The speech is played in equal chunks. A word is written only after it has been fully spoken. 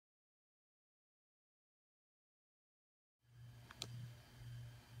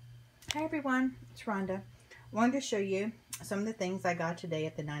Hi everyone, it's Rhonda. I wanted to show you some of the things I got today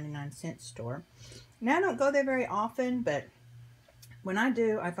at the 99-cent store. Now I don't go there very often, but when I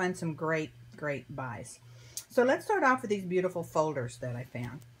do, I find some great buys. So let's start off with these beautiful folders that I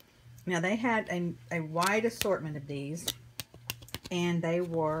found. Now they had a wide assortment of these, and they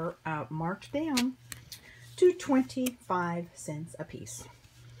were marked down to 25 cents a piece.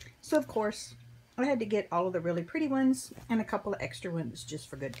 So of course, I had to get all of the really pretty ones and a couple of extra ones just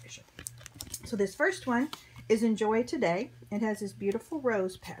for good measure. So this first one is Enjoy Today. It has this beautiful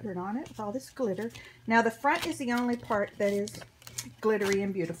rose pattern on it with all this glitter. Now the front is the only part that is glittery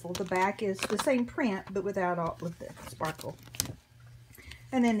and beautiful. The back is the same print but without all of the sparkle.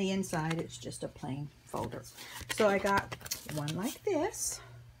 And then the inside, it's just a plain folder. So I got one like this.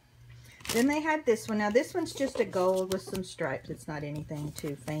 Then they had this one. Now this one's just a gold with some stripes. It's not anything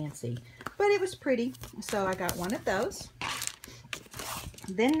too fancy, but it was pretty. So I got one of those.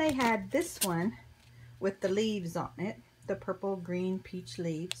 Then they had this one with the leaves on it. The purple, green, peach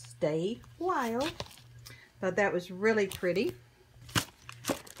leaves. Stay Wild. Thought that was really pretty.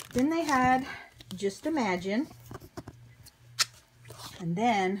 Then they had Just Imagine. And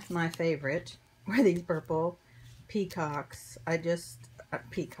then my favorite were these purple peacocks.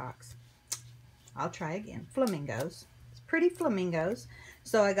 Peacocks. I'll try again. Flamingos. It's pretty flamingos.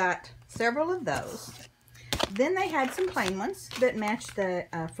 So I got several of those. Then they had some plain ones that matched the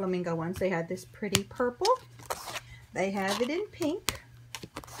flamingo ones. They had this pretty purple. They have it in pink.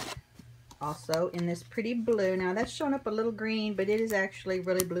 Also in this pretty blue. Now that's showing up a little green, but it is actually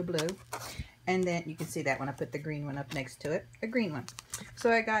really blue. And then you can see that when I put the green one up next to it. A green one. So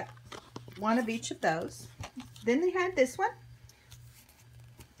I got one of each of those. Then they had this one.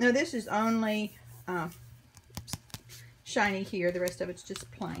 Now this is only shiny here. The rest of it's just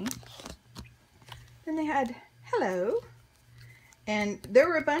plain. Then they had Hello. And there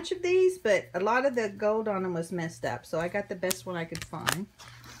were a bunch of these, but a lot of the gold on them was messed up. So I got the best one I could find.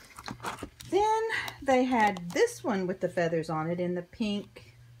 Then they had this one with the feathers on it in the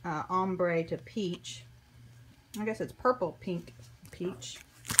pink ombre to peach. I guess it's purple, pink, peach.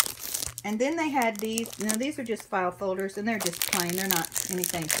 And then they had these. Now these are just file folders, and they're just plain. They're not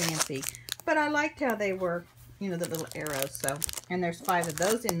anything fancy. But I liked how they were, you know, the little arrows. So, and there's 5 of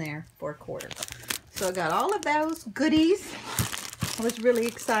those in there for $1. So I got all of those goodies. I was really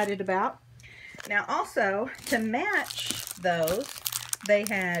excited about. Now also, to match those, they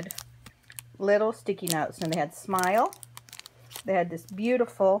had little sticky notes. And they had Smile. They had this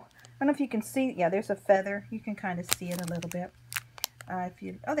beautiful, I don't know if you can see, yeah, there's a feather. You can kind of see it a little bit.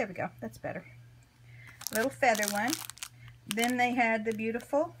 Oh, there we go. That's better. Little feather one. Then they had the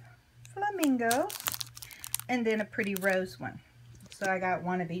beautiful flamingo. And then a pretty rose one. So I got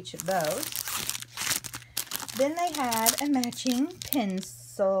one of each of those. Then they had a matching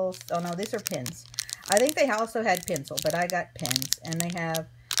pencil. Oh no, these are pens. I think they also had pencil, but I got pens. And they have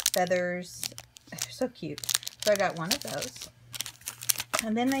feathers. They're so cute. So I got one of those.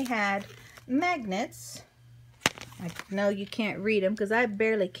 And then they had magnets. I know you can't read them because I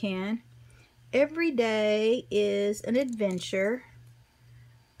barely can. Every day is an adventure.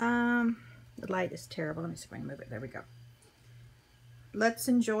 The light is terrible. Let me see if I can move it. There we go. Let's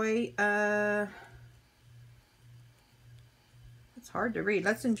enjoy, it's hard to read.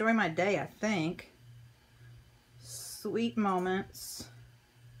 Let's enjoy my day, I think. Sweet moments.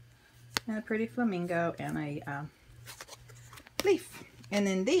 And a pretty flamingo and a leaf. And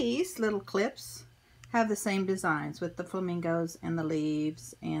then these little clips have the same designs with the flamingos and the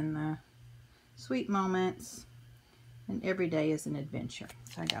leaves and the sweet moments. And every day is an adventure.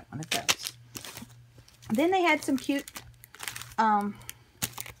 So I got one of those. Then they had some cute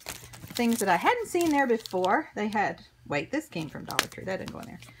things that I hadn't seen there before. They had, wait, this came from Dollar Tree. That didn't go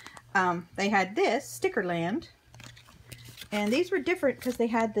in there. They had this, Stickerland. And these were different because they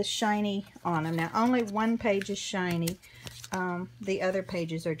had this shiny on them. Now, only one page is shiny. The other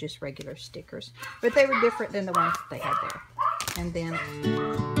pages are just regular stickers. But they were different than the ones that they had there. And then